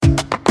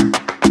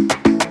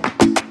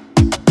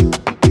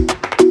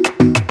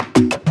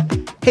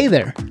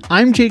there,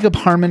 I'm Jacob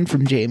Harmon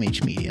from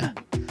JMH Media.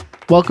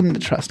 Welcome to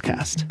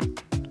Trustcast.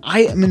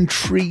 I am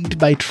intrigued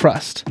by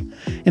trust.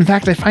 In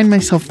fact, I find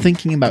myself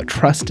thinking about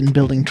trust and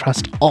building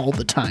trust all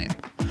the time.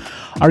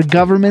 Our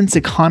governments,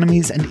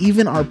 economies, and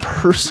even our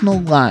personal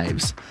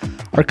lives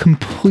are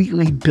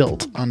completely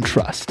built on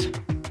trust.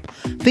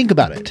 Think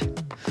about it.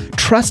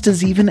 Trust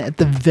is even at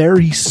the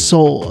very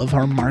soul of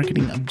our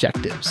marketing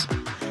objectives.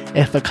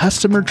 If a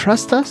customer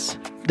trusts us,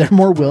 they're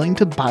more willing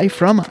to buy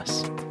from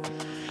us.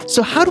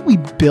 So how do we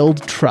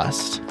build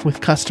trust with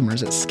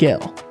customers at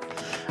scale?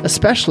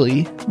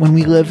 Especially when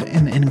we live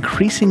in an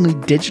increasingly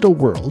digital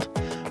world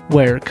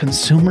where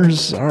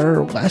consumers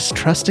are less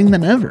trusting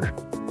than ever.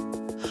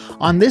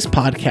 On this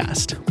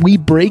podcast, we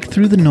break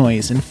through the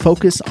noise and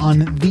focus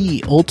on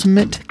the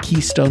ultimate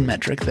keystone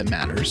metric that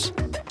matters.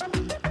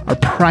 Our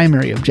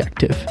primary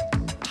objective,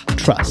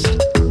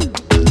 trust.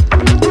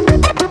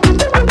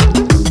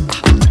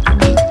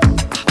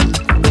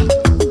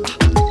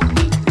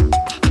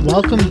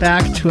 Welcome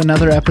back to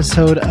another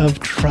episode of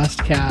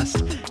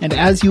Trustcast. And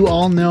as you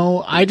all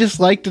know, I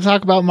just like to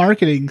talk about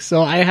marketing.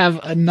 So I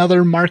have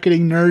another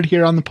marketing nerd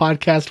here on the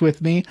podcast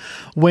with me,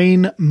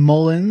 Wayne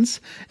Mullins.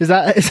 Is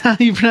that how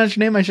you pronounce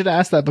your name? I should have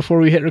asked that before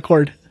we hit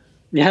record.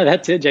 Yeah,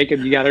 that's it, Jacob.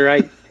 You got it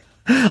right.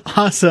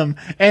 Awesome.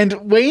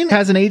 And Wayne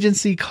has an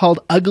agency called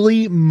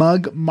Ugly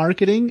Mug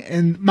Marketing.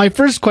 And my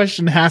first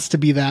question has to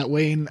be that,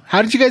 Wayne,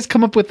 how did you guys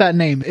come up with that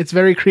name? It's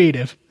very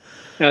creative.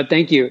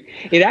 Thank you.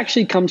 It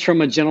actually comes from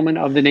a gentleman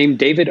of the name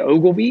David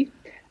Ogilvy,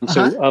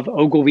 of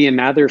Ogilvy and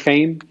Mather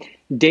fame.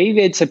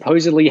 David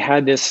supposedly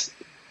had this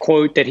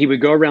quote that he would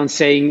go around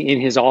saying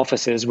in his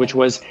offices, which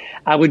was,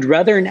 "I would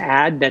rather an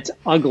ad that's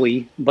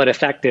ugly but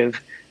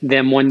effective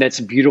than one that's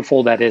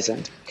beautiful that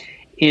isn't."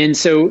 And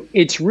so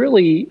it's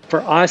really, for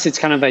us, it's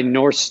kind of a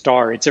North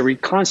Star. It's a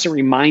constant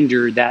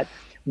reminder that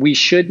we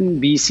shouldn't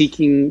be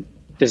seeking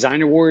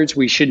design awards.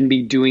 We shouldn't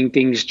be doing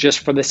things just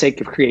for the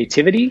sake of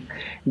creativity,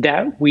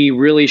 that we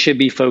really should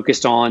be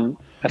focused on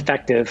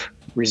effective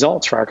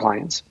results for our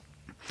clients.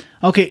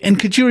 Okay, and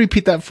could you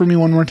repeat that for me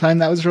one more time?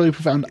 That was really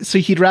profound. So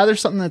he'd rather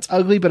something that's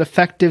ugly but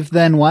effective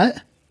than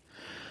what?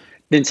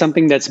 Than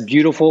something that's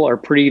beautiful or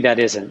pretty that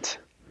isn't.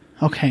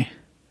 Okay.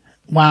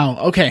 Wow.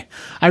 Okay.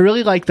 I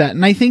really like that.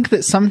 And I think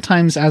that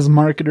sometimes as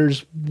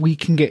marketers, we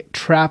can get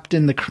trapped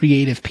in the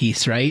creative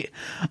piece, right?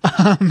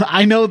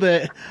 I know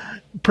that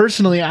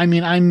personally, I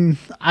mean,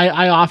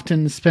 I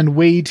often spend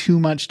way too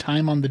much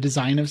time on the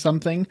design of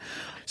something.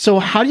 So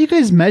how do you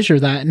guys measure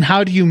that? And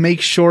how do you make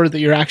sure that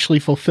you're actually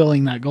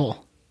fulfilling that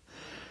goal?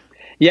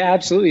 Yeah,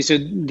 absolutely. So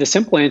the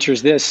simple answer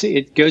is this.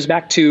 It goes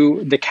back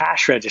to the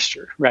cash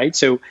register, right?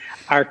 So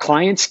our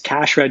client's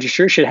cash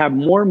register should have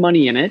more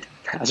money in it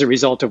as a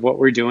result of what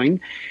we're doing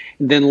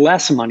than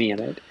less money in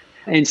it.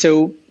 And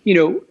so,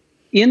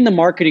 in the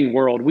marketing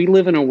world, we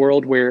live in a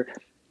world where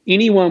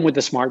anyone with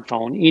a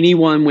smartphone,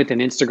 anyone with an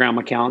Instagram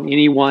account,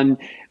 anyone,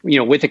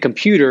 with a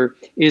computer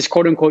is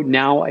quote unquote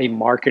now a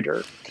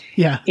marketer.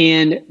 Yeah.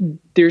 And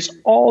there's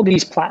all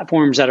these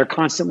platforms that are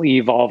constantly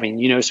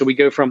evolving, so we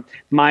go from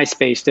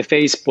MySpace to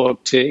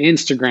Facebook to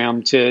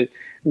Instagram to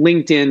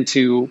LinkedIn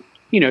to,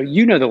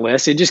 the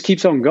list. It just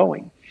keeps on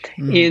going.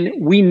 And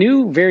we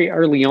knew very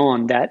early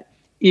on that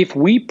if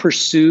we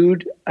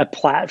pursued a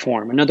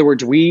platform, in other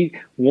words, we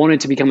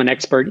wanted to become an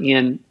expert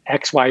in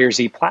X, Y, or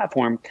Z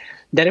platform,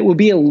 that it would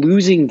be a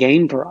losing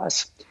game for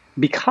us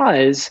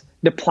because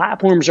the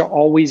platforms are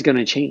always going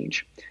to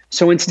change.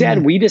 So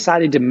instead, we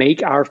decided to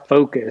make our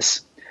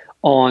focus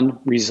on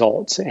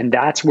results. And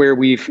that's where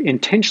we've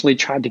intentionally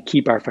tried to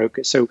keep our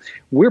focus. So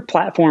we're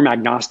platform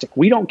agnostic.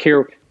 We don't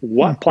care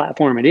what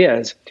platform it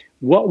is.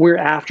 What we're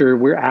after,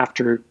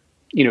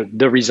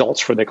 the results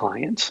for the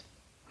clients.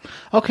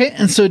 Okay.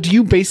 And so do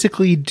you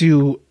basically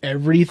do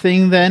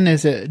everything then?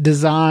 Is it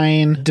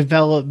design,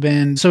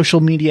 development, social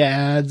media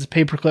ads,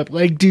 pay-per-click?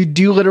 Like, do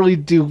you literally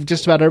do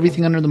just about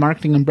everything under the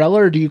marketing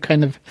umbrella, or do you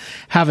kind of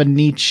have a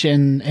niche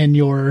in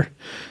your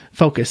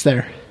focus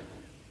there?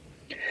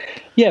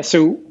 Yeah.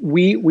 So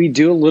we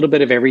do a little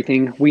bit of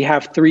everything. We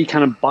have three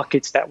kind of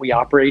buckets that we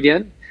operate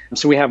in.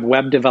 So we have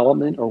web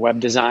development or web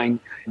design.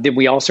 Then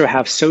we also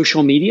have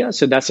social media.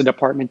 So that's a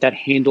department that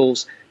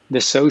handles the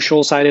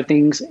social side of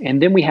things.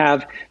 And then we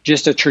have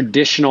just a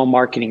traditional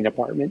marketing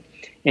department.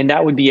 And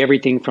that would be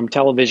everything from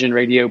television,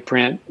 radio,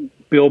 print,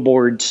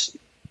 billboards,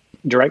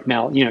 direct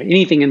mail,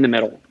 anything in the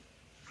middle.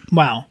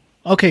 Wow.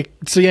 Okay.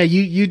 So yeah,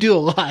 you do a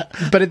lot.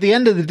 But at the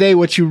end of the day,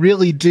 what you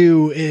really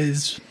do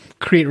is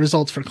create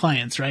results for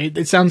clients, right?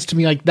 It sounds to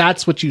me like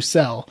that's what you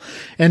sell.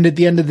 And at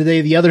the end of the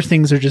day, the other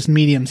things are just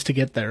mediums to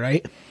get there,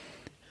 right?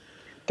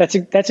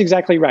 That's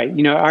exactly right.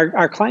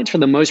 Our clients, for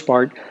the most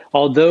part,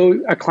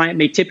 although a client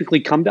may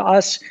typically come to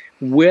us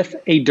with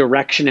a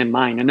direction in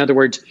mind. In other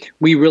words,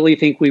 we really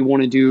think we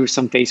want to do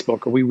some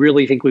Facebook, or we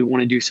really think we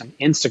want to do some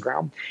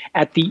Instagram.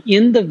 At the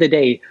end of the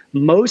day,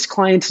 most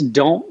clients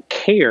don't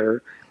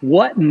care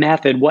what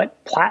method,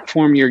 what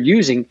platform you're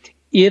using,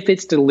 if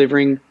it's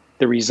delivering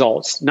the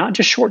results, not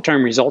just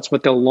short-term results,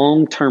 but the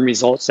long-term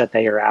results that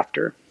they are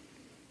after.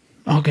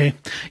 Okay.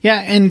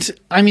 Yeah. And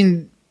I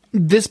mean,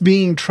 this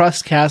being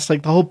Trustcast,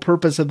 like the whole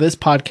purpose of this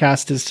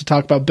podcast is to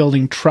talk about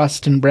building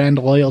trust and brand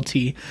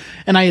loyalty.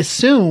 And I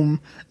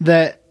assume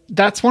that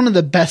that's one of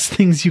the best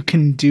things you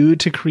can do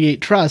to create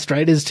trust,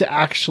 right? Is to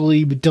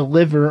actually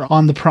deliver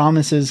on the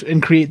promises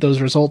and create those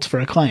results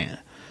for a client.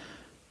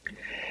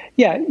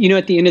 Yeah.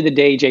 At the end of the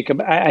day, Jacob,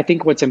 I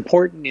think what's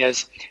important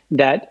is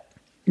that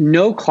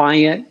no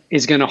client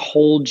is going to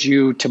hold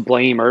you to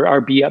blame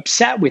or be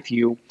upset with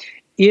you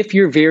if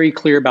you're very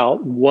clear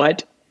about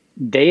what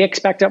they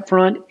expect up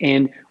front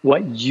and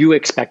what you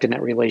expect in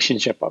that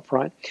relationship up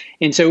front.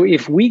 And so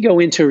if we go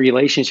into a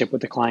relationship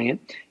with a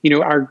client,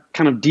 our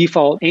kind of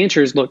default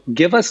answer is, look,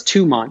 give us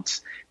 2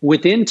 months.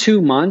 Within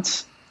 2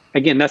 months,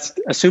 again, that's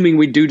assuming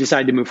we do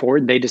decide to move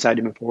forward, they decide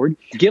to move forward.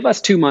 Give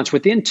us 2 months.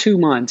 Within 2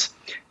 months,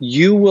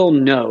 you will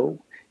know,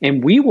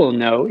 and we will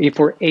know if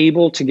we're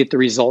able to get the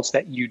results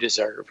that you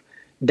deserve.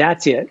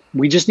 That's it.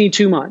 We just need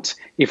 2 months.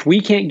 If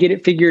we can't get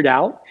it figured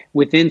out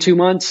within 2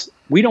 months,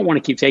 we don't want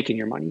to keep taking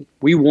your money.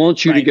 We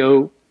want you to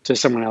go to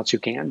someone else who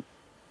can.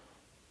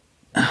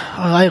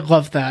 I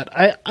love that.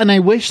 I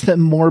wish that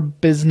more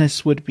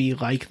business would be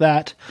like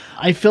that.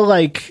 I feel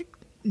like,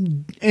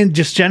 and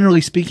just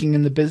generally speaking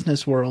in the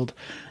business world,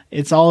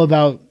 it's all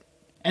about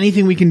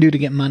anything we can do to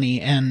get money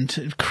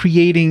and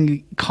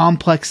creating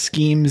complex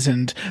schemes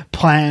and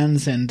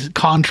plans and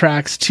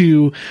contracts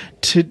to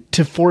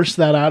force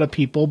that out of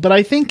people. But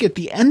I think at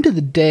the end of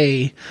the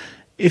day,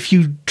 if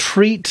you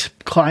treat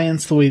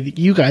clients the way that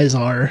you guys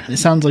are, it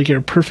sounds like you're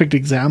a perfect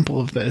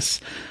example of this.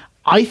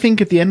 I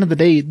think at the end of the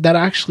day, that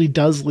actually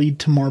does lead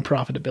to more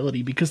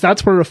profitability, because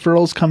that's where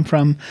referrals come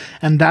from.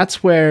 And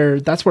that's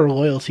where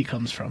loyalty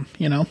comes from,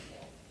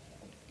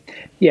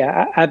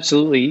 Yeah,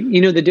 absolutely.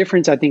 The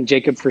difference, I think,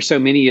 Jacob, for so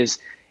many is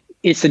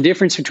it's the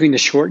difference between the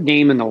short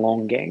game and the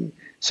long game.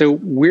 So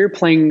we're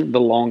playing the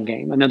long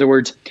game. In other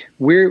words,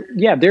 there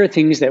are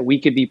things that we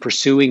could be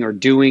pursuing or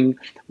doing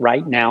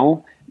right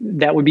now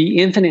that would be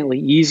infinitely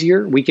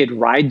easier. We could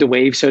ride the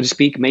wave, so to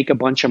speak, make a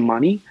bunch of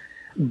money.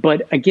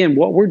 But again,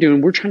 what we're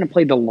doing, we're trying to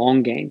play the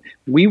long game.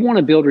 We want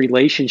to build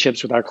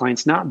relationships with our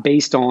clients, not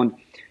based on,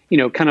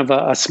 kind of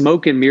a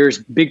smoke and mirrors,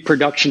 big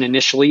production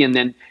initially, and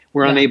then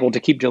we're unable to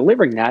keep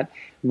delivering that.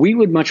 We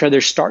would much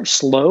rather start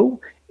slow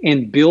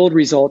and build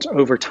results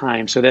over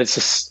time, so that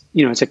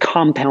it's a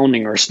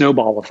compounding or a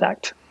snowball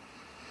effect.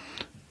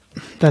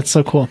 That's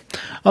so cool.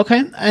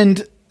 Okay.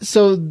 And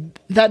so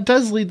that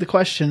does lead the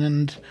question,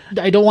 and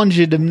I don't want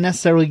you to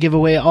necessarily give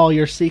away all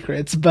your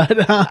secrets, but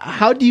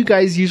how do you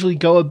guys usually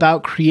go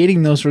about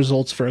creating those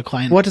results for a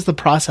client? What does the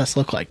process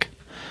look like?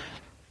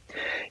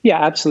 Yeah,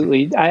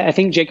 absolutely. I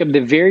think, Jacob, the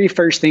very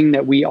first thing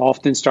that we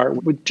often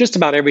start with just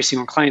about every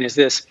single client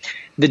is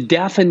the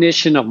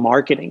definition of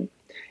marketing.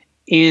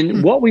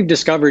 And what we've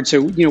discovered, so,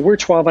 we're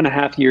 12 and a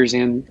half years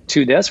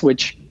into this,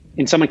 which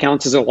in some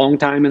accounts is a long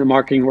time in the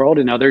marketing world,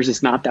 and others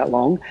it's not that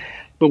long.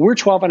 But we're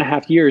 12 and a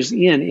half years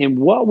in, and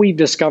what we've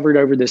discovered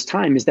over this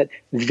time is that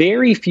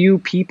very few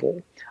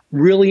people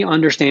really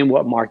understand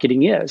what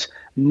marketing is.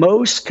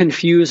 Most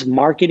confuse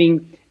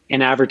marketing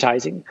and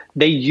advertising.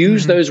 They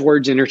use those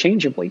words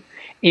interchangeably.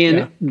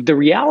 And the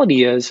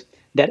reality is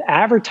that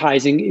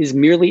advertising is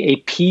merely a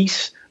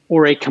piece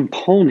or a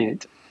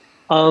component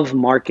of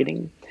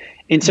marketing.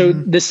 And so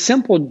the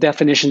simple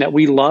definition that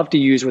we love to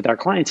use with our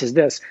clients is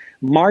this: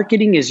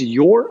 marketing is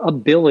your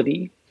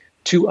ability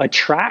to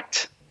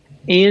attract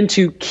and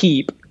to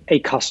keep a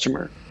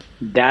customer.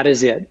 That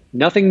is it.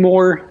 Nothing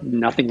more,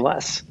 nothing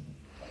less.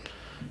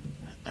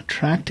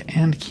 Attract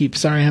and keep.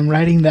 Sorry, I'm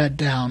writing that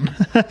down.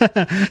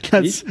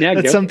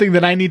 That's something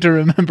that I need to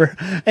remember.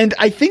 And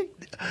I think,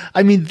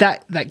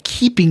 that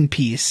keeping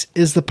piece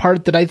is the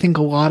part that I think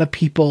a lot of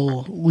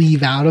people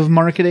leave out of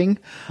marketing.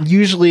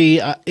 Usually,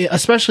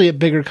 especially at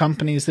bigger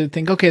companies, they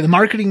think, okay, the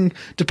marketing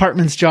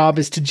department's job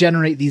is to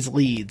generate these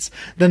leads.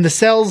 Then the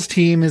sales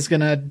team is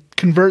going to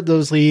convert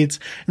those leads.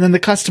 And then the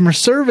customer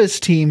service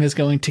team is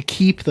going to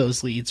keep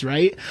those leads,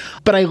 right?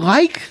 But I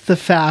like the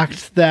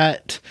fact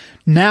that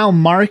now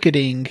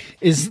marketing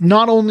is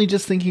not only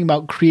just thinking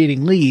about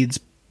creating leads,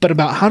 but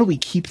about how do we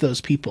keep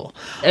those people.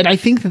 And I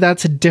think that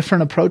that's a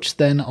different approach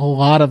than a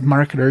lot of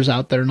marketers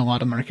out there and a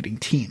lot of marketing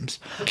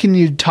teams. Can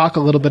you talk a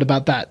little bit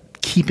about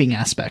that keeping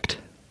aspect?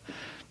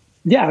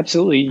 Yeah,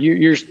 absolutely.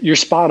 You're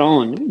spot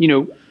on.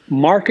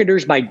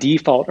 Marketers by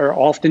default are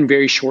often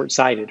very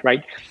short-sighted,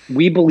 right?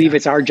 We believe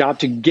it's our job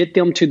to get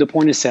them to the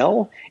point of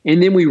sale,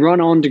 and then we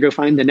run on to go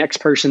find the next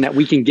person that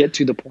we can get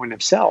to the point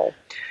of sale.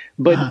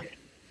 But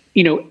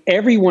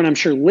everyone I'm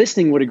sure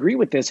listening would agree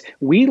with this.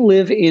 We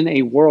live in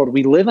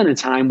a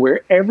time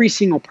where every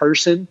single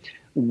person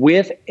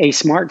with a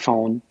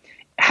smartphone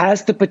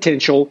has the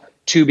potential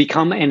to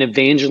become an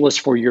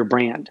evangelist for your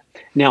brand.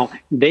 Now,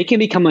 they can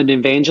become an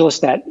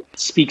evangelist that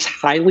speaks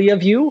highly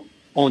of you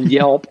on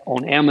Yelp,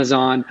 on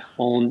Amazon,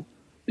 on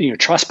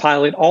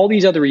Trustpilot, all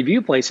these other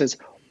review places,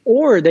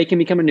 or they can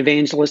become an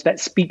evangelist that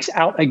speaks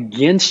out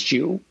against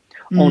you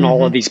on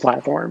all of these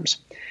platforms.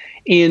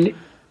 And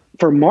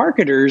for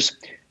marketers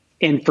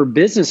and for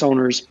business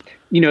owners,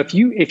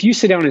 if you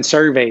sit down and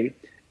survey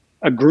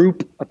a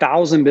group,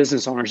 1,000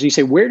 business owners, and you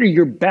say, where do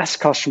your best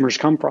customers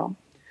come from?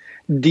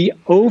 The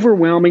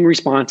overwhelming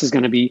response is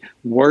going to be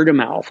word of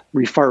mouth,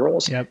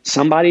 referrals. Yep.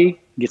 Somebody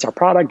gets our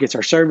product, gets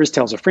our service,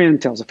 tells a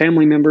friend, tells a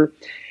family member.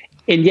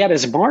 And yet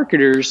as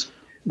marketers,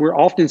 we're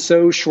often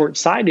so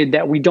short-sighted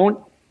that we don't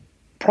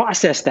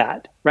process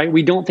that, right?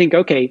 We don't think,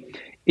 okay,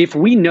 if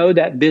we know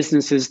that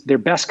businesses, their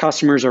best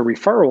customers are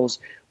referrals,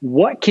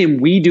 what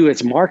can we do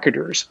as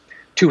marketers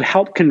to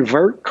help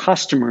convert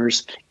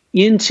customers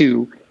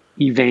into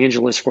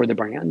evangelists for the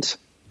brands?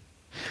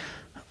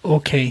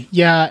 Okay.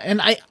 Yeah.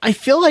 And I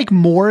feel like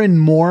more and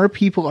more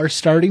people are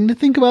starting to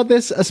think about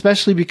this,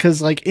 especially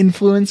because like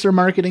influencer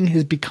marketing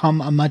has become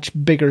a much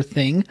bigger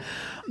thing.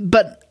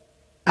 But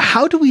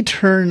how do we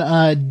turn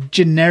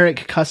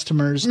generic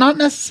customers, not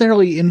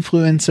necessarily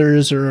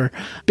influencers or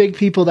big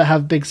people that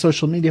have big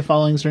social media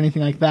followings or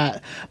anything like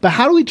that, but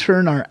how do we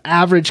turn our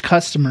average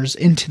customers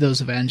into those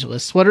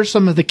evangelists? What are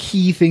some of the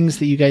key things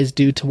that you guys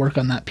do to work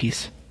on that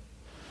piece?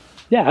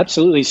 Yeah,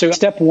 absolutely. So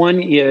step one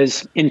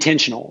is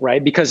intentional,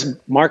 right? Because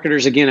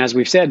marketers, again, as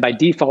we've said, by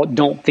default,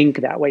 don't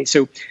think that way.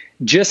 So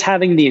just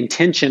having the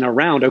intention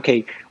around,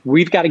 okay,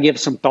 we've got to give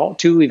some thought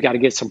to, we've got to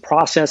get some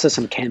processes,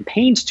 some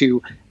campaigns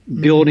to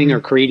building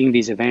or creating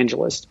these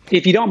evangelists.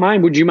 If you don't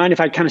mind, would you mind if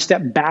I kind of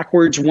step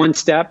backwards one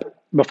step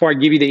before I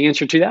give you the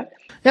answer to that?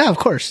 Yeah, of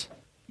course.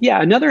 Yeah,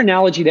 another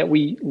analogy that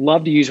we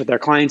love to use with our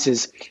clients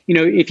is,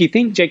 if you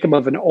think, Jacob,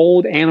 of an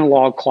old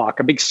analog clock,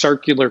 a big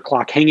circular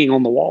clock hanging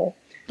on the wall.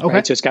 Okay.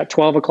 Right? So it's got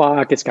 12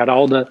 o'clock, it's got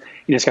all the,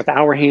 it's got the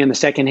hour hand, the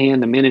second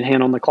hand, the minute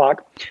hand on the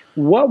clock.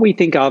 What we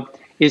think of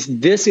is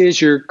this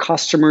is your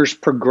customer's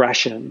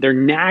progression, their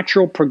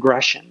natural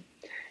progression.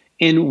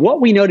 And what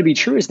we know to be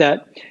true is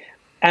that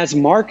as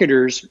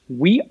marketers,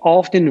 we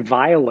often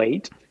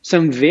violate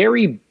some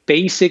very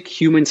basic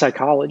human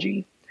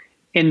psychology.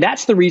 And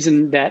that's the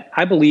reason that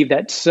I believe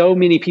that so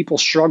many people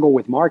struggle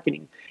with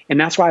marketing. And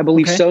that's why I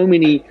believe so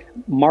many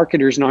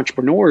marketers and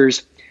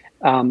entrepreneurs,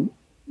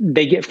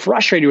 they get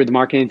frustrated with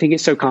marketing and think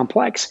it's so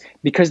complex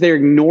because they're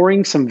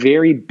ignoring some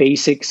very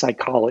basic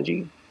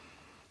psychology.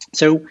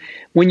 So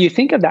when you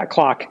think of that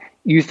clock,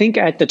 you think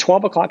at the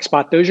 12 o'clock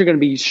spot, those are going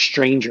to be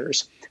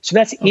strangers. So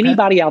that's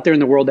anybody out there in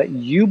the world that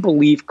you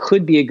believe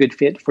could be a good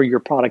fit for your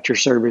product, your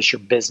service,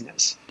 your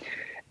business.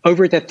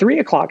 Over at the 3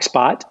 o'clock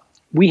spot,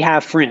 we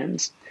have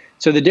friends.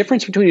 So the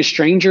difference between a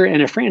stranger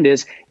and a friend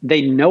is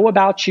they know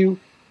about you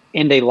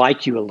and they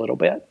like you a little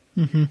bit.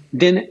 Mm-hmm.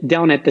 Then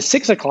down at the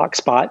 6 o'clock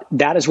spot,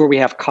 that is where we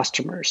have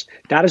customers.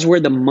 That is where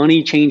the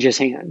money changes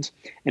hands.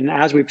 And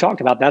as we've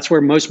talked about, that's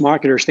where most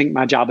marketers think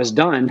my job is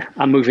done.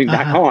 I'm moving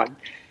back on.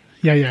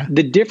 Yeah.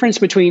 The difference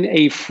between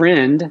a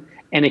friend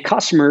and a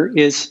customer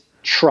is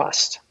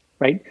trust,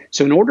 right?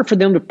 So in order for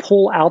them to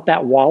pull out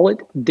that wallet,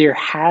 there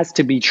has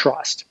to be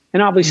trust.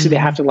 And obviously they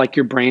have to like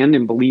your brand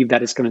and believe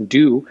that it's going to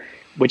do,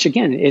 which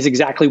again is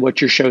exactly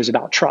what your show is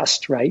about,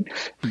 trust, right?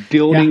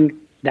 Building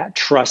that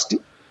trust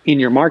in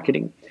your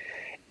marketing.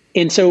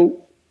 And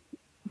so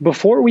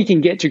before we can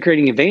get to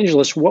creating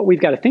evangelists, what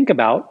we've got to think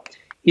about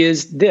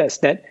is this,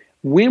 that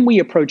when we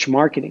approach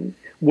marketing,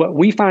 what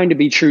we find to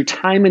be true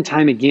time and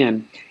time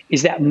again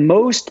is that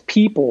most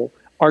people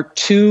are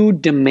too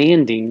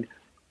demanding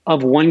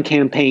of one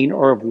campaign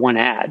or of one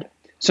ad.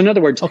 So in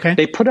other words,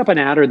 they put up an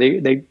ad or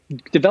they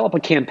develop a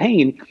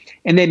campaign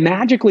and they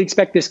magically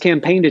expect this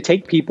campaign to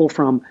take people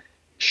from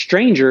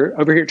stranger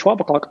over here at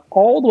 12 o'clock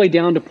all the way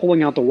down to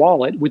pulling out the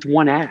wallet with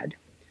one ad.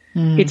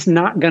 It's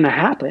not going to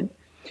happen.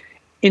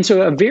 And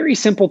so a very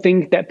simple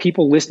thing that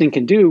people listening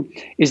can do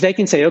is they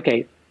can say,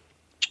 okay,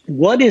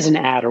 what is an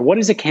ad or what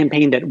is a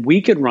campaign that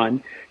we could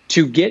run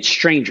to get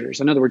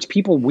strangers? In other words,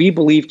 people we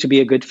believe to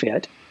be a good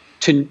fit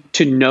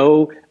to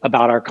know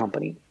about our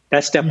company.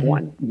 That's step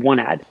one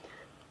ad.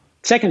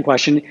 Second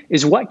question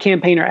is what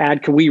campaign or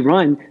ad could we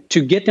run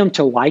to get them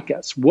to like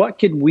us? What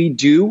could we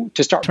do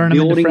to start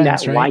building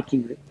friends, that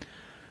liking?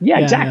 Yeah,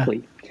 exactly.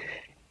 Yeah.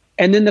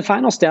 And then the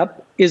final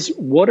step is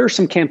what are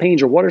some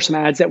campaigns or what are some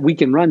ads that we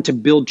can run to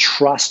build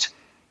trust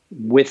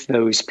with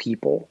those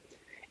people?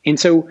 And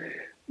so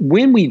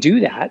when we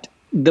do that,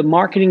 the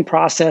marketing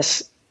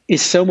process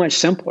is so much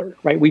simpler,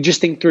 right? We just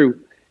think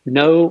through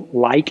know,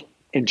 like,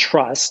 and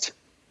trust.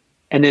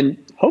 And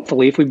then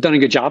hopefully if we've done a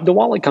good job, the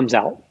wallet comes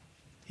out.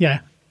 Yeah.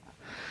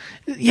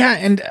 Yeah.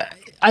 And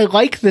I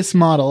like this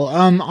model.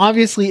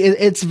 Obviously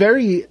it's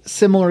very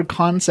similar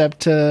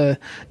concept to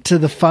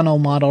the funnel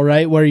model,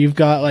 right? Where you've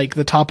got like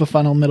the top of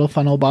funnel, middle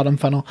funnel, bottom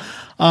funnel.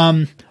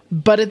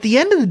 But at the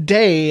end of the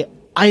day,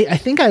 I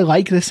think I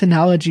like this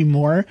analogy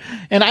more.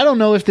 And I don't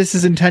know if this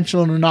is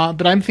intentional or not,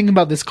 but I'm thinking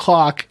about this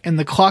clock and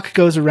the clock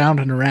goes around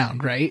and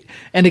around, right?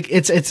 And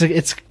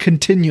it's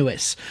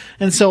continuous.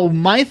 And so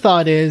my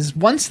thought is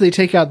once they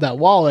take out that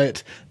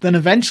wallet, then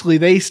eventually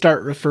they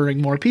start referring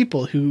more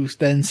people who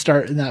then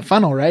start in that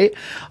funnel, right?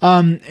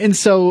 And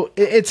so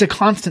it's a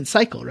constant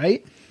cycle,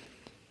 right?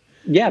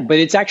 Yeah, but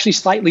it's actually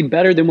slightly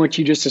better than what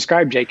you just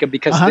described, Jacob,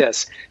 because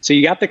this. So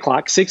you got the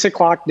clock, 6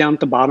 o'clock down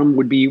at the bottom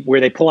would be where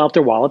they pull out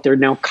their wallet. They're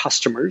now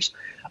customers.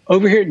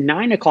 Over here at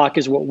 9 o'clock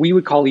is what we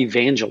would call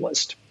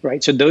evangelist,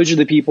 right? So those are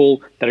the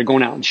people that are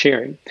going out and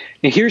sharing.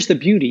 Now, here's the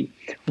beauty.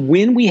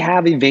 When we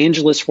have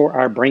evangelists for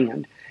our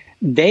brand,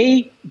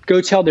 they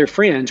go tell their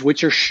friends,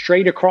 which are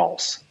straight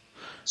across.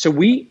 So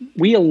we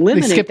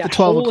eliminate that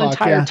whole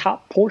entire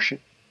top portion.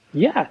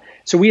 Yeah.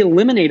 So we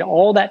eliminate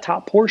all that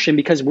top portion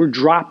because we're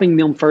dropping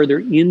them further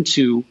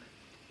into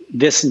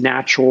this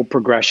natural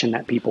progression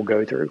that people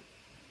go through.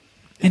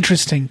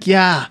 Interesting.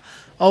 Yeah.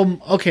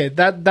 Okay.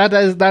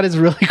 That is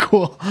really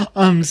cool.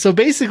 So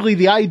basically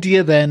the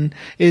idea then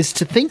is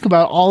to think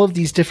about all of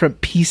these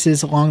different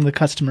pieces along the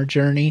customer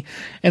journey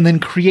and then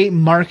create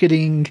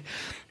marketing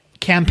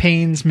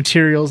campaigns,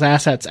 materials,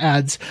 assets,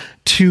 ads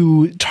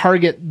to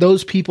target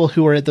those people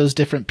who are at those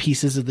different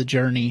pieces of the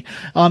journey.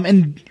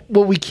 And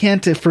what we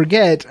can't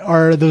forget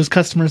are those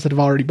customers that have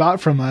already bought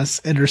from us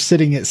and are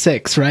sitting at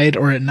 6, right?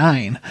 Or at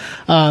 9.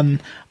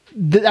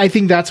 I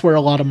think that's where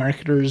a lot of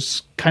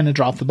marketers kind of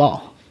drop the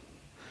ball.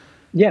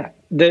 Yeah.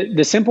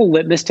 The simple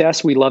litmus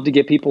test we love to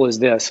give people is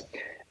this.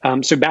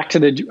 So back to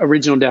the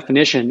original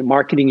definition,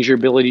 marketing is your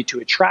ability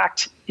to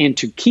attract and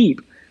to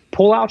keep.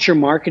 Pull out your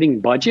marketing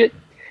budget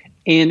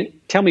and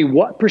tell me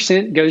what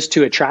percent goes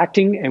to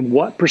attracting and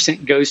what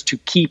percent goes to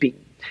keeping.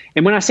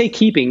 And when I say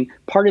keeping,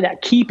 part of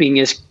that keeping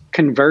is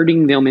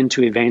converting them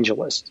into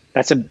evangelists.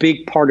 That's a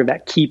big part of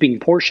that keeping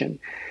portion.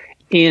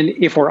 And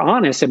if we're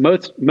honest, and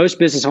most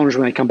business owners,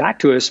 when they come back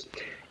to us,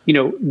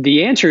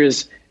 the answer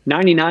is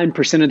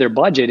 99% of their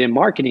budget in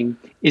marketing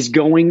is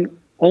going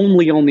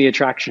only on the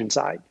attraction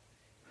side.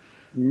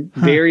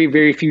 Very,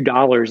 very few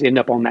dollars end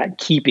up on that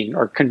keeping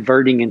or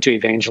converting into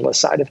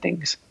evangelist side of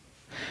things.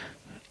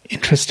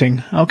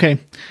 Interesting. Okay.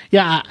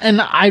 Yeah. And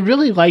I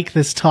really like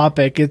this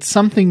topic. It's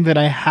something that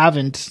I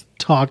haven't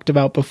talked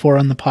about before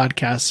on the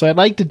podcast. So I'd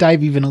like to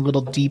dive even a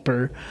little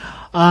deeper.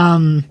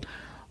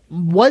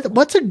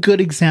 What's a good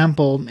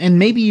example? And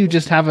maybe you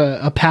just have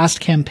a past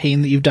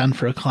campaign that you've done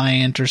for a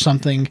client or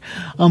something.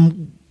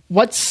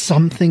 What's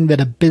something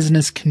that a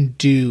business can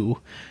do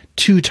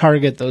to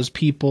target those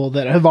people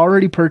that have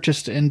already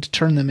purchased and to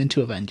turn them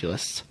into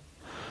evangelists?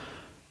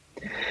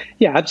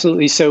 Yeah,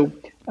 absolutely. So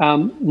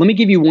let me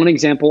give you one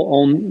example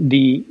on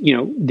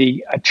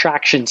the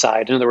attraction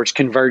side. In other words,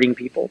 converting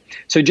people.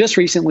 So just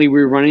recently,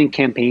 we were running a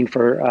campaign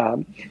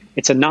for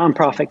it's a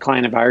nonprofit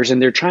client of ours,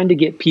 and they're trying to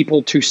get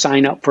people to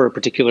sign up for a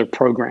particular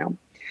program.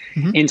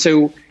 Mm-hmm. And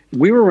so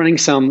we were running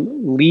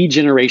some lead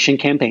generation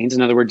campaigns.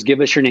 In other words,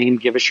 give us your name,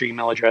 give us your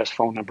email address,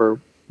 phone number,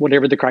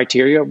 whatever the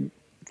criteria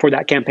for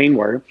that campaign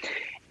were.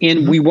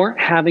 And we weren't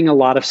having a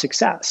lot of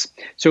success.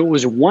 So it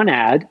was one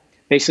ad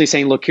basically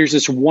saying, look, here's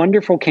this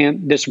wonderful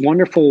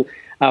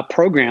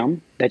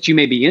program that you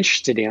may be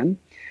interested in.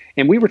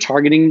 And we were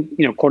targeting,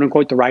 quote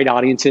unquote, the right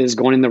audiences,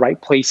 going in the right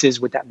places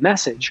with that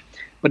message,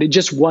 but it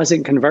just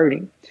wasn't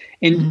converting.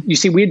 And you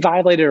see, we had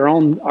violated our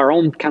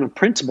own kind of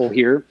principle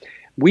here.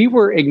 We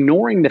were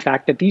ignoring the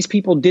fact that these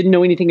people didn't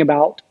know anything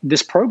about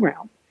this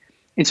program.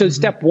 And so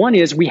step one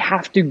is we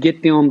have to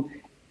get them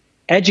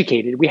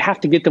educated. We have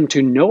to get them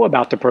to know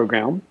about the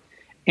program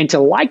and to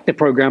like the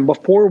program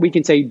before we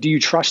can say, do you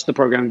trust the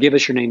program? Give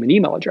us your name and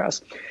email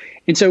address.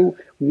 And so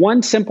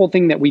one simple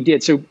thing that we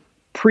did, so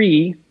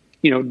the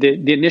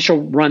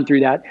initial run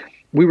through that,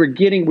 we were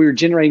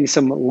generating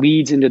some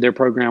leads into their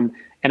program.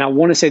 And I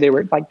want to say they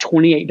were at like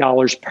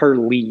 $28 per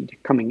lead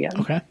coming in.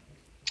 Okay.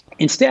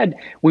 Instead,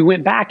 we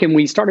went back and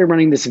we started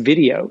running this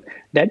video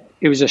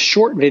it was a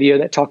short video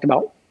that talked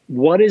about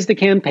what is the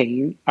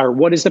campaign or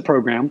what is the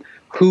program,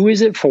 who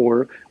is it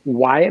for,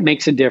 why it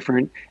makes a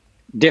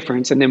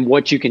difference, and then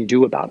what you can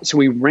do about it. So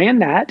we ran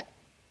that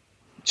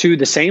to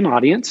the same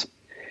audience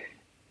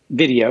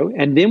video.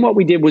 And then what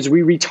we did was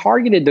we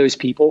retargeted those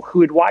people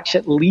who had watched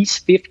at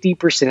least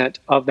 50%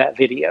 of that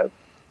video.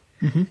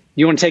 Mm-hmm.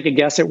 You want to take a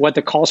guess at what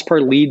the cost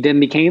per lead then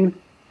became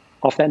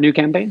off that new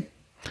campaign?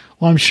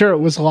 Well, I'm sure it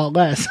was a lot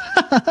less.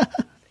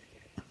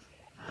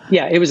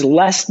 Yeah, it was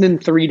less than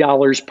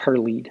 $3 per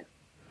lead.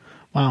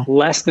 Wow.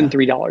 Less than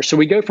 $3. So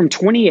we go from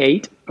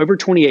over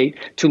 28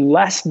 to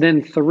less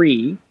than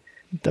 $3.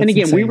 That's and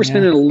again, insane, we were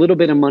spending a little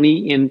bit of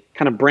money in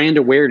kind of brand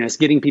awareness,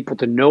 getting people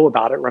to know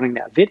about it, running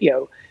that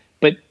video,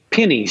 but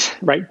pennies,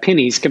 right?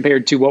 Pennies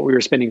compared to what we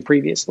were spending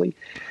previously.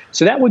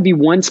 So that would be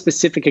one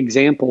specific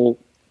example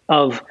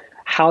of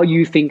how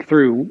you think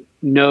through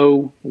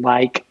know,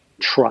 like,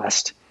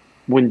 trust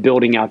when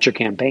building out your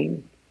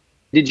campaign.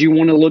 Did you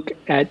want to look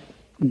at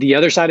the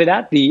other side of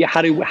that? The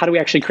how do we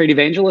actually create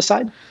evangelist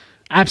side?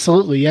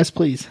 Absolutely. Yes,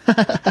 please.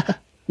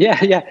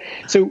 Yeah.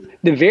 So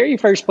the very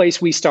first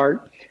place we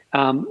start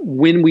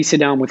when we sit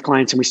down with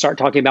clients and we start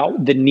talking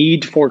about the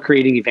need for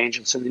creating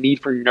evangelists and the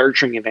need for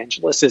nurturing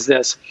evangelists is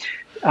this.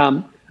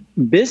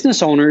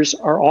 Business owners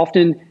are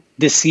often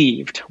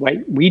deceived,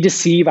 right? We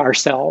deceive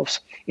ourselves.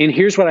 And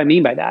here's what I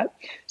mean by that.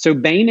 So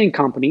Bain &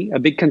 Company, a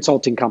big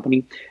consulting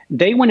company,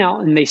 they went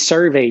out and they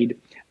surveyed,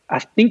 I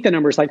think the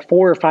number is like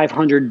 400 or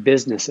 500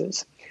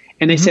 businesses.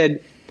 And they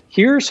said,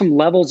 here are some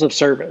levels of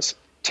service: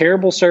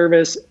 terrible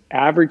service,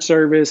 average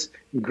service,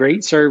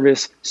 great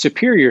service,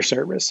 superior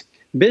service.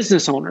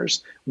 Business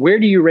owners, where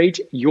do you rate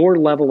your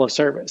level of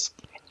service?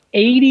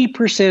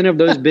 80% of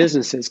those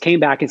businesses came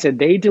back and said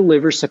they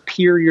deliver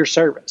superior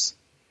service.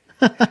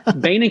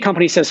 Bain &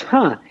 Company says,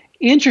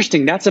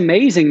 interesting. That's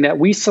amazing that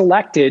we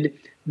selected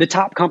the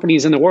top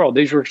companies in the world.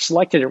 These were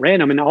selected at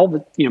random,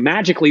 and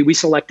magically we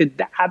selected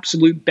the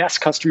absolute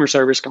best customer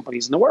service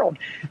companies in the world.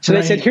 So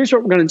they said, here's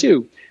what we're going to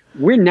do.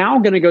 We're now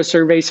going to go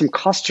survey some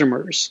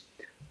customers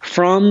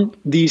from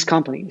these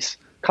companies,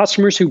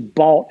 customers who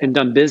bought and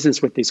done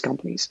business with these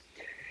companies.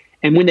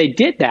 And when they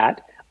did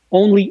that,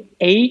 only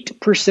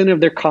 8%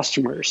 of their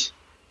customers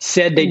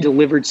said they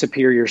delivered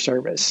superior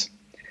service.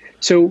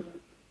 So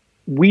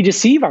we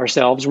deceive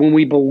ourselves when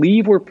we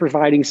believe we're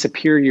providing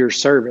superior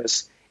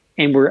service,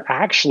 and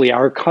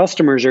our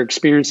customers are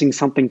experiencing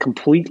something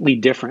completely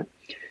different.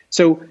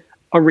 So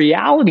a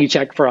reality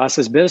check for us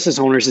as business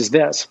owners is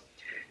this: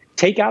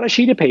 take out a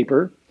sheet of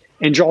paper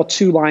and draw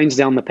 2 lines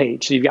down the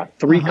page. So you've got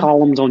 3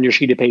 columns on your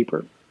sheet of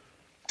paper.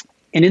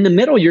 And in the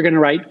middle, you're going to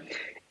write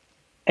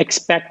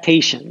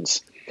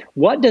expectations.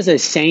 What does a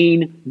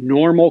sane,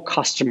 normal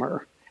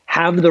customer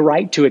have the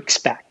right to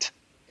expect?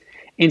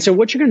 And so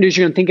what you're going to do is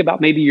you're going to think about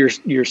maybe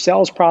your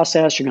sales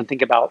process. You're going to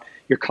think about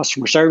your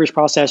customer service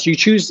process. You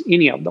choose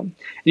any of them. And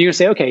you're going to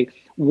say, okay,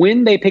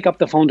 when they pick up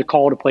the phone to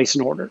call to place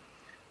an order,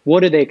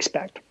 what do they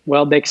expect?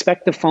 Well, they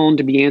expect the phone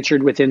to be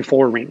answered within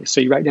 4 rings. So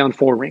you write down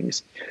 4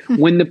 rings.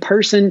 When the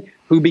person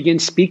who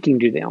begins speaking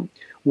to them,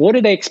 what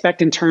do they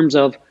expect in terms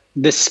of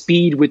the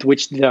speed with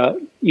which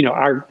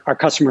our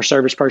customer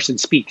service person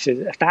speaks? Is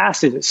it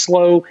fast? Is it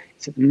slow?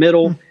 Is it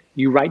middle?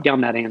 You write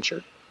down that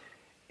answer.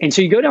 And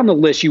so you go down the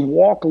list, you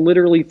walk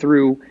literally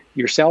through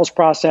your sales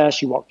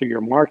process, you walk through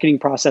your marketing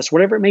process,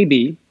 whatever it may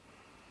be.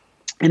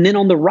 And then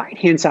on the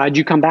right-hand side,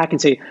 you come back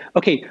and say,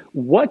 okay,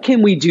 what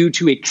can we do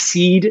to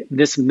exceed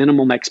this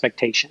minimum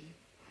expectation?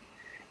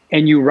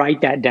 And you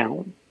write that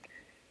down.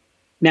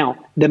 Now,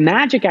 the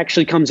magic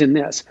actually comes in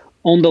this.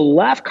 On the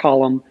left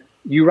column,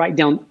 you write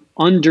down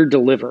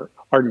under-deliver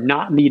or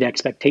not meet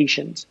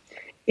expectations.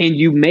 And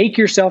you make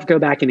yourself go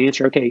back and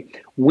answer, okay,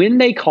 when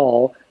they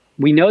call,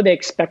 we know they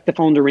expect the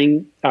phone to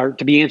ring or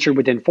to be answered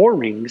within 4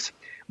 rings.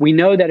 We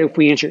know that if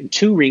we answer it in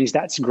 2 rings,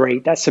 that's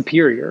great. That's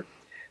superior.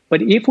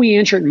 But if we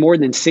answer it in more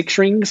than 6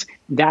 rings,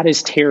 that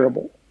is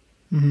terrible.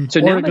 So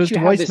or now that you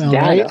have this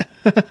data,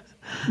 right?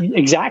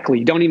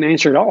 Exactly, don't even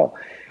answer at all.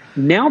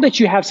 Now that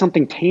you have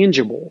something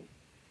tangible,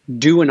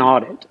 do an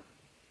audit.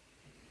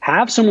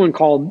 Have someone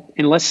called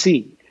and let's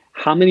see,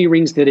 how many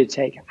rings did it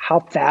take? How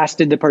fast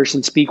did the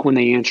person speak when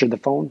they answered the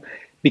phone?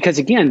 Because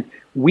again,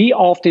 we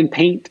often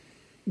paint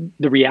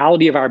the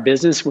reality of our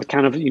business with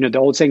kind of, the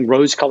old saying,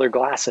 rose-colored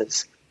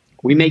glasses.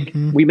 We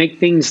make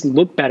things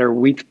look better.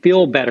 We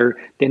feel better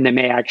than they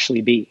may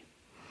actually be.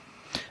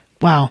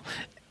 Wow.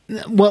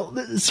 Well,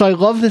 so I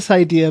love this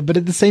idea, but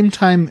at the same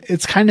time,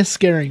 it's kind of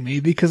scaring me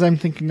because I'm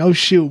thinking, oh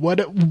shoot,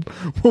 what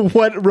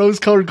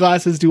rose-colored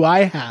glasses do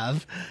I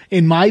have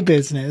in my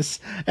business?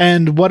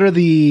 And what are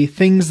the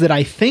things that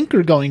I think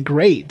are going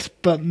great,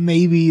 but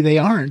maybe they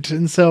aren't?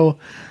 And so,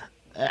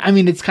 I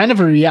mean, it's kind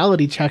of a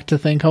reality check to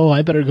think, oh,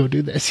 I better go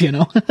do this,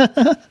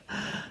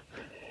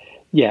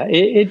 Yeah,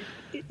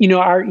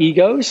 our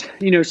egos,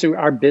 so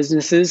our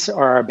businesses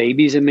are our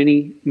babies in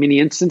many, many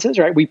instances,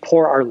 right? We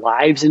pour our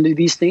lives into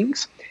these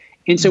things.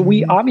 And so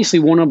we obviously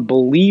want to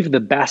believe the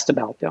best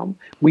about them.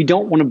 We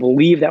don't want to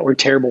believe that we're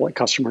terrible at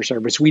customer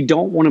service. We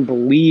don't want to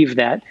believe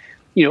that,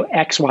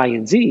 X, Y,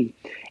 and Z.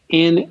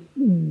 And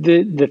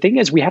the thing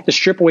is, we have to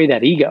strip away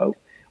that ego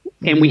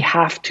and we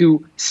have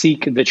to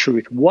seek the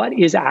truth. What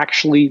is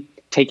actually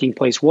taking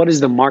place? What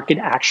is the market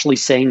actually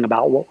saying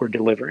about what we're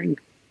delivering?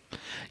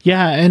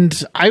 Yeah, and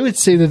I would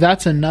say that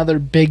that's another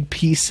big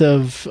piece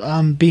of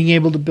being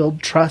able to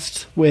build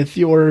trust with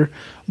your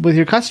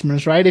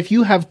customers, right? If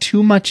you have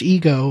too much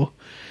ego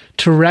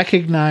to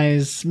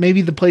recognize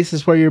maybe the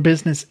places where your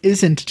business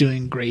isn't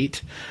doing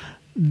great,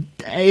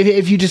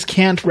 if you just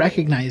can't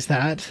recognize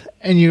that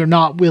and you're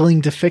not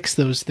willing to fix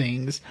those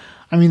things,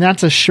 I mean,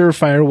 that's a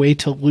surefire way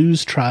to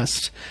lose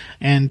trust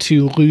and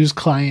to lose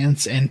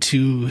clients and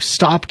to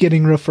stop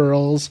getting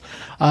referrals.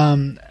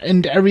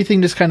 And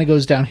everything just kind of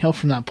goes downhill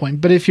from that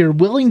point. But if you're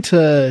willing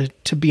to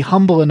be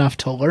humble enough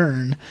to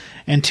learn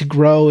and to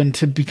grow and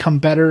to become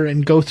better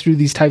and go through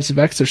these types of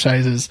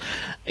exercises,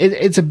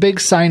 it's a big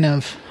sign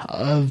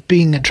of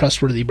being a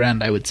trustworthy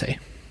brand, I would say.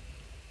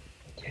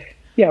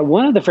 Yeah,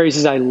 one of the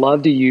phrases I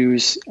love to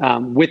use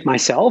with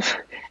myself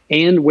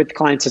and with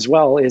clients as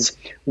well is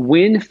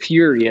when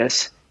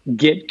furious,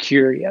 get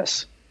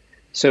curious.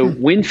 So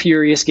when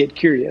furious, get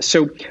curious.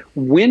 So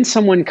when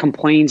someone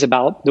complains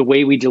about the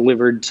way we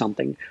delivered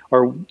something,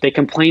 or they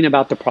complain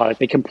about the product,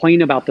 they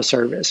complain about the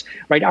service,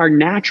 right? Our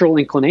natural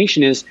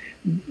inclination is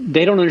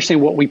they don't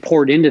understand what we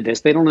poured into this.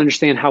 They don't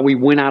understand how we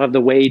went out of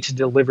the way to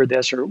deliver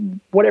this or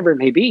whatever it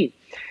may be.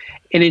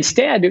 And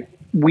instead,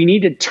 we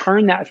need to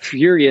turn that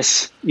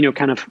furious,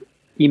 kind of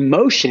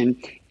emotion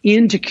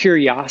into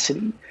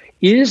curiosity.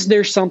 Is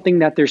there something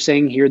that they're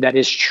saying here that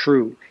is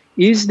true?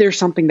 Is there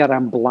something that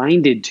I'm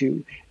blinded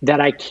to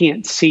that I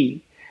can't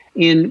see?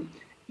 And,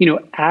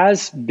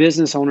 as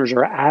business owners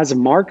or as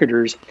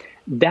marketers,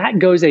 that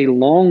goes a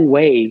long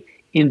way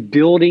in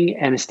building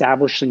and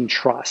establishing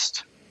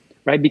trust,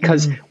 right?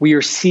 Because we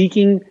are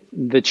seeking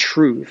the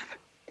truth.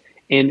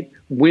 And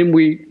when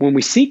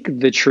we seek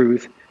the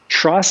truth,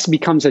 trust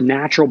becomes a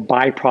natural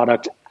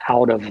byproduct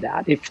out of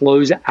that. It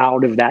flows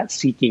out of that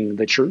seeking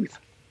the truth.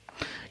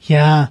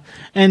 Yeah.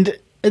 And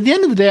at the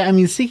end of the day, I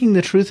mean, seeking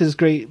the truth is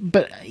great,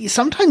 but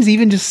sometimes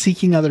even just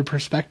seeking other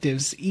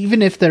perspectives,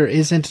 even if there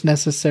isn't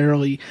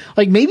necessarily,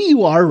 like, maybe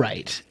you are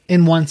right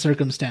in one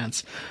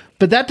circumstance,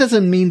 but that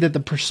doesn't mean that the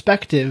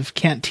perspective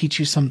can't teach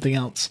you something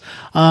else.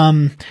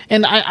 And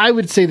I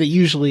would say that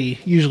usually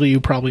you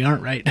probably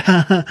aren't right.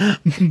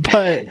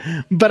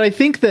 but I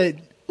think that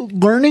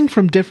learning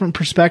from different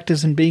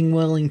perspectives and being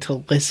willing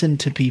to listen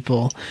to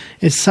people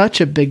is such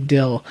a big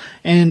deal.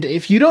 And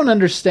if you don't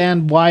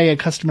understand why a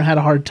customer had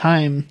a hard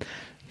time,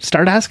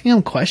 start asking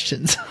them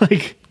questions.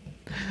 Like,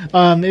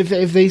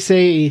 if they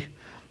say,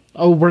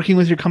 "Oh, working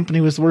with your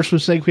company was the worst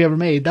mistake we ever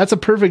made," that's a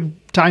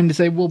perfect time to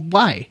say, "Well,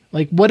 why?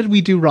 Like, what did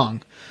we do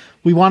wrong?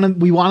 We want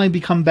to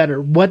become better.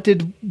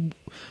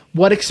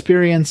 What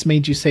experience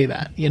made you say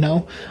that?" You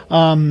know?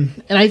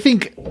 And I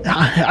think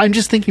I'm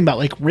just thinking about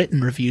like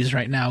written reviews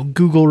right now,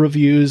 Google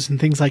reviews and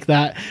things like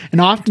that. And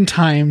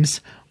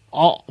oftentimes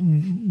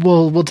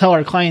we'll tell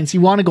our clients, you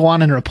want to go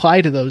on and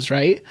reply to those,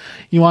 right?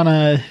 You want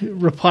to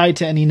reply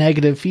to any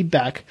negative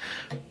feedback.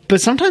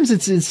 But sometimes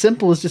it's as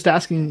simple as just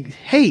asking,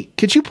 "Hey,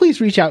 could you please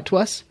reach out to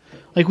us?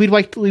 Like, we'd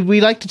like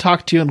to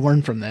talk to you and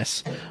learn from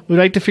this. We'd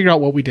like to figure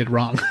out what we did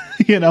wrong."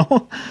 You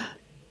know?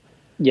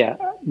 Yeah,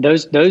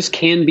 those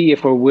can be,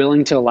 if we're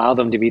willing to allow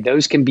them to be,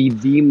 those can be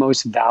the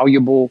most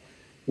valuable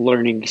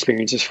learning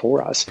experiences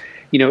for us.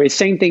 You know, it's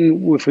same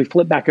thing if we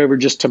flip back over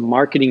just to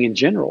marketing in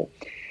general.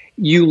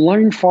 You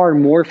learn far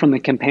more from the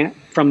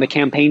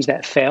campaigns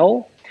that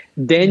fail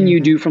than you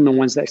do from the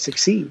ones that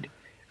succeed,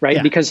 right?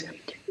 Yeah. Because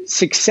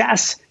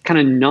success kind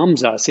of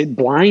numbs us. It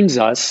blinds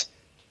us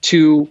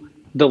to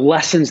the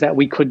lessons that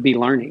we could be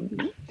learning.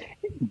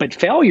 But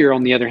failure,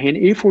 on the other hand,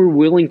 if we're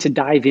willing to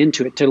dive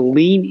into it, to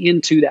lean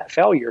into that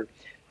failure,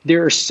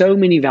 there are so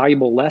many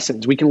valuable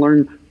lessons. We can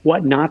learn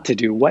what not to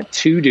do, what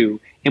to do,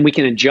 and we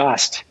can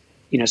adjust,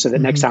 you know, so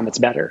that next time it's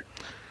better.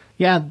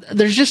 Yeah,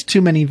 there's just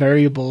too many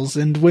variables.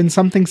 And when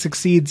something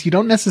succeeds, you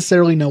don't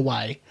necessarily know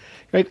why.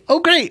 Right? Oh,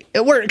 great,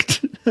 it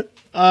worked.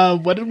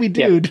 What did we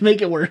do to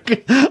make it work?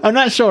 I'm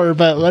not sure,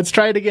 but let's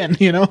try it again,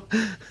 you know?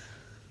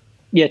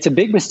 Yeah, it's a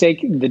big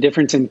mistake, the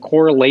difference in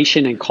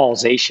correlation and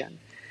causation.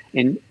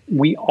 And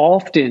we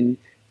often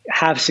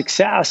have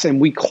success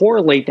and we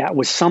correlate that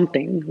with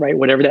something, right?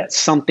 Whatever that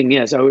something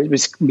is. Oh, it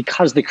was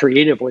because the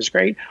creative was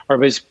great, or it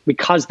was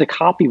because the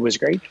copy was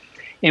great.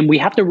 And we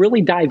have to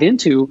really dive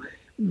into,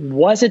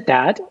 was it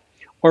that,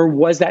 or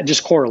was that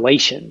just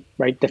correlation,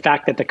 right? The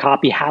fact that the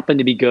copy happened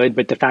to be good,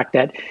 but the fact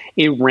that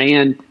it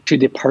ran to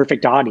the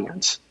perfect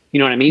audience. You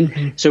know what I mean?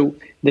 Mm-hmm. So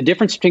the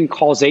difference between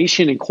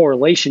causation and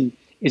correlation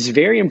is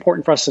very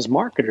important for us as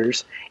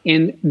marketers.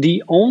 And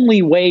the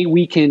only way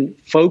we can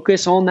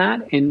focus on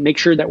that and make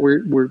sure that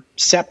we're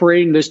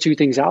separating those two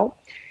things out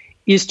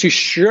is to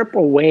strip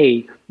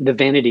away the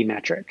vanity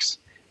metrics,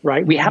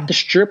 right? We have to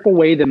strip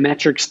away the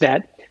metrics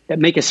that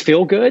make us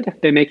feel good,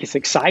 they make us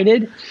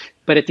excited.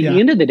 But at the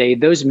end of the day,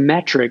 those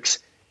metrics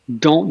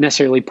don't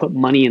necessarily put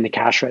money in the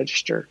cash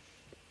register.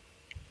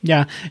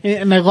 Yeah.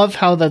 And I love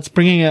how that's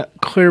bringing it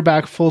clear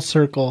back full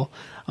circle.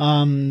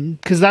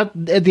 Because that,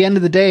 at the end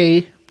of the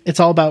day, it's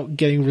all about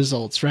getting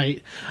results,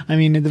 right? I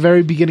mean, at the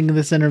very beginning of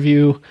this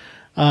interview,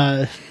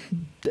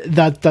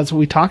 that's what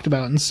we talked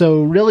about. And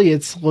so really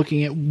it's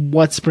looking at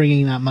what's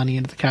bringing that money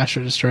into the cash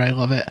register. I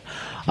love it.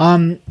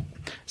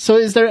 So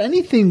is there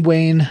anything,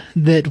 Wayne,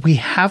 that we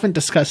haven't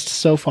discussed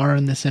so far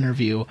in this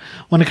interview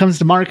when it comes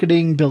to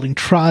marketing, building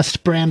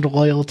trust, brand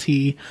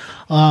loyalty,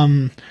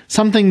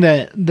 something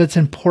that's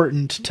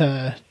important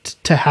to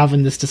have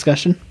in this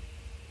discussion?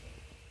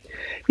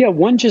 Yeah,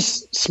 one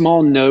just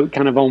small note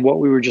kind of on what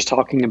we were just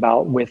talking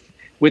about with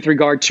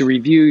regard to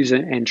reviews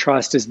and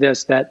trust is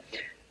this, that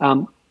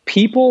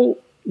people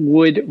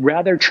would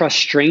rather trust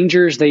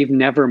strangers they've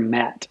never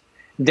met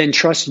than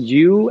trust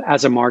you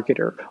as a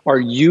marketer or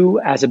you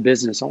as a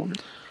business owner.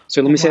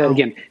 So let me say that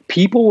again.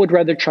 People would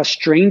rather trust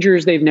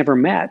strangers they've never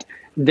met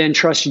than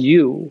trust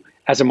you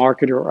as a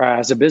marketer or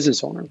as a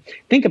business owner.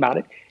 Think about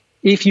it.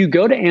 If you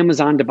go to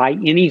Amazon to buy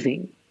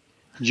anything,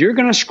 you're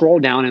going to scroll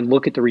down and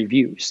look at the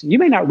reviews. You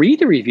may not read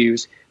the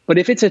reviews, but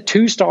if it's a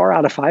 2-star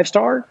out of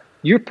 5-star,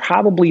 you're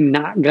probably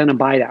not going to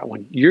buy that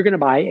one. You're going to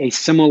buy a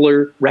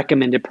similar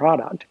recommended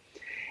product.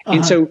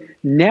 And so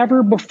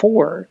never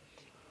before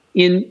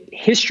in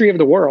history of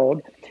the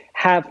world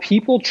have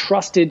people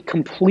trusted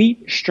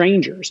complete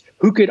strangers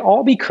who could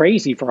all be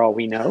crazy for all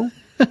we know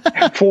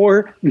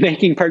for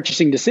making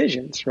purchasing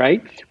decisions,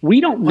 right? We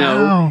don't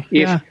know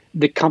if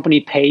the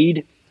company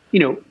paid,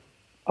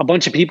 a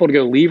bunch of people to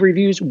go leave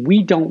reviews.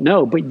 We don't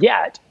know. But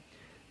yet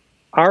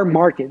our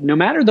market, no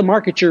matter the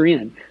market you're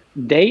in,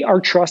 they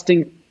are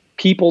trusting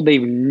people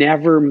they've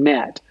never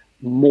met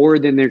more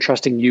than they're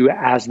trusting you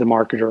as the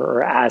marketer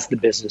or as the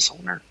business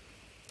owner.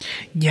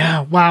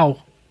 Yeah. Wow.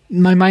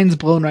 my mind's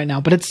blown right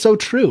now, but it's so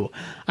true.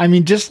 I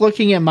mean, just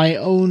looking at my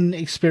own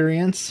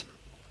experience,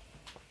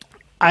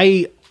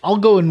 I'll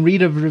go and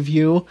read a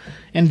review,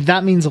 and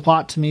that means a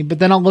lot to me. But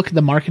then I'll look at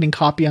the marketing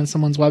copy on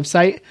someone's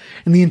website,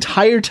 and the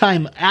entire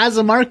time, as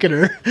a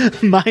marketer,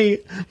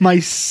 my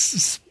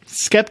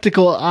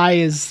skeptical eye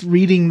is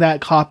reading that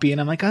copy, and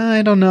I'm like,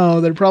 I don't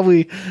know, they're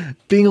probably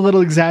being a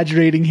little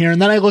exaggerating here.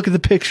 And then I look at the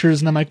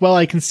pictures, and I'm like, well,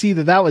 I can see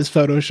that was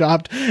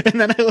photoshopped.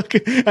 And then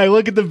I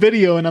look at the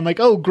video, and I'm like,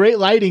 oh, great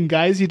lighting,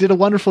 guys, you did a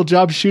wonderful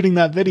job shooting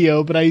that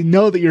video, but I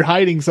know that you're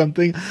hiding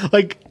something.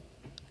 Like,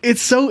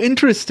 it's so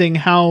interesting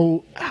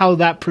how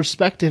that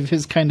perspective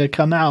has kind of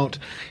come out.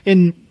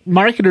 And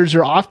marketers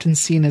are often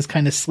seen as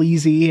kind of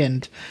sleazy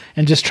and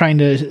just trying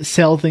to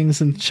sell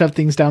things and shove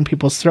things down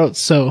people's throats.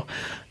 So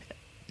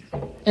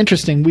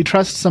interesting. We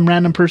trust some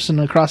random person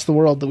across the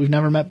world that we've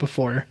never met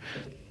before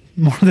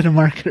more than a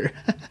marketer.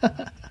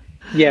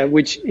 Yeah,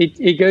 which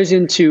it goes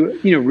into,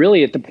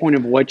 really at the point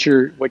of what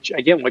your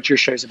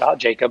show's about,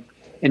 Jacob,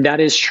 and that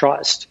is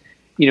trust.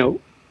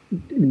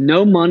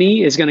 No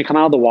money is going to come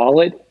out of the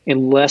wallet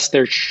unless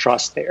there's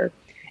trust there.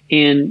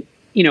 And,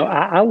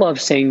 I love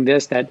saying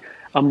this, that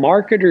a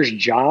marketer's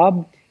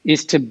job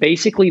is to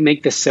basically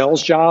make the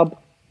sales job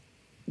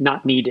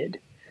not needed.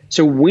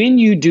 So when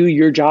you do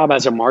your job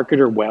as a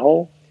marketer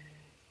well,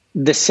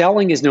 the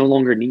selling is no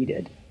longer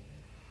needed.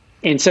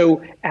 And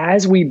so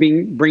as we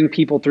bring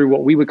people through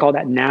what we would call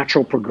that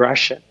natural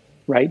progression,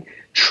 right?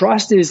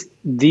 Trust is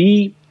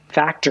the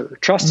factor.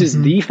 Trust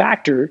is the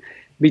factor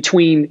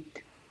between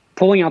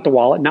pulling out the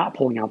wallet, not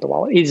pulling out the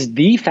wallet. It is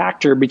the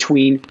factor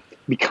between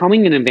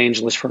becoming an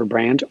evangelist for a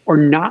brand or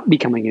not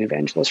becoming an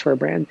evangelist for a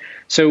brand.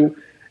 So,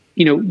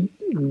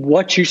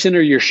 what you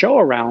center your show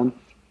around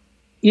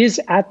is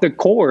at the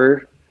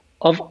core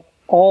of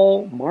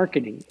all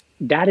marketing.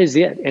 That is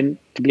it. And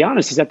to be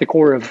honest, it's at the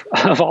core of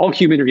all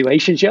human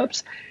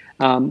relationships.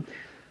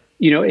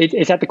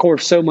 It's at the core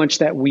of so much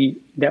that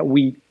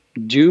we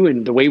do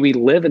and the way we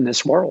live in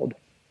this world.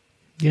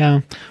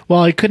 Yeah.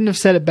 Well, I couldn't have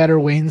said it better,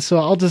 Wayne. So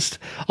I'll just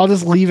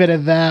leave it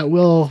at that.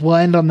 We'll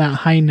end on that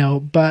high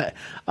note. But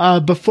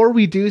before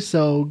we do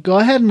so, go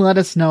ahead and let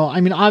us know. I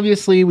mean,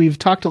 obviously, we've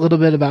talked a little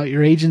bit about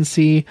your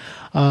agency,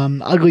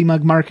 Ugly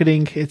Mug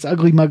Marketing. It's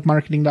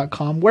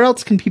uglymugmarketing.com. Where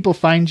else can people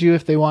find you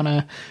if they want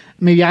to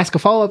maybe ask a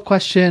follow-up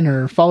question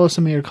or follow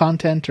some of your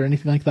content or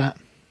anything like that?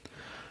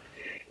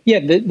 Yeah,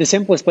 the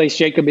simplest place,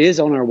 Jacob, is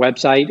on our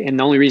website. And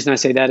the only reason I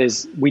say that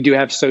is we do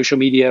have social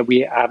media. We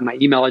have my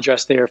email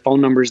address there,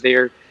 phone numbers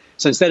there.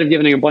 So instead of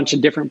giving a bunch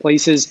of different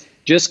places,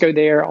 just go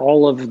there.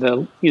 All of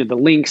the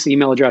links,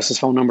 email addresses,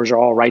 phone numbers are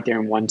all right there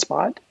in one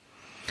spot.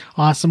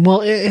 Awesome. Well,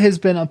 it has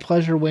been a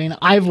pleasure, Wayne.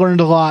 I've learned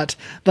a lot.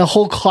 The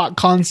whole clock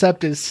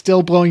concept is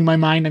still blowing my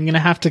mind. I'm going to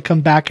have to come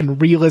back and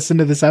re-listen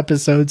to this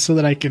episode so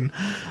that I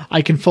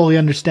can fully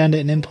understand it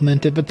and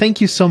implement it. But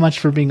thank you so much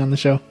for being on the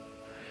show.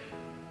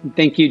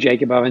 Thank you,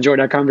 Jacob. I've enjoyed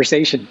our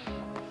conversation.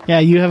 Yeah,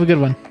 you have a good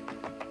one.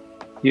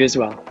 You as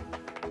well.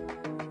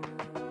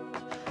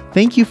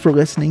 Thank you for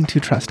listening to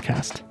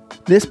Trustcast.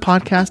 This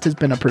podcast has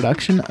been a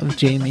production of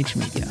JMH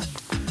Media.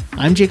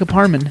 I'm Jacob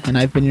Harmon, and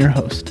I've been your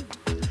host.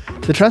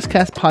 The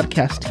Trustcast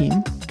podcast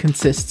team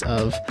consists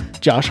of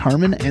Josh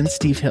Harmon and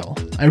Steve Hill.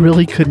 I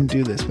really couldn't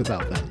do this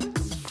without them.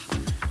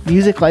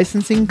 Music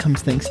licensing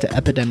comes thanks to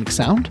Epidemic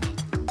Sound.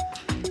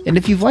 And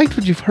if you've liked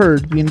what you've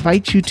heard, we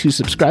invite you to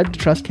subscribe to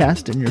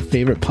Trustcast in your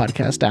favorite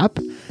podcast app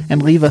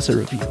and leave us a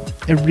review.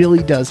 It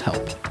really does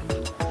help.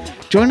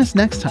 Join us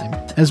next time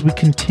as we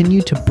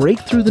continue to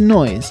break through the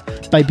noise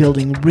by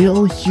building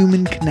real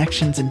human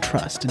connections and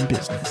trust in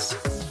business.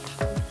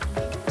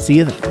 See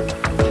you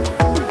then.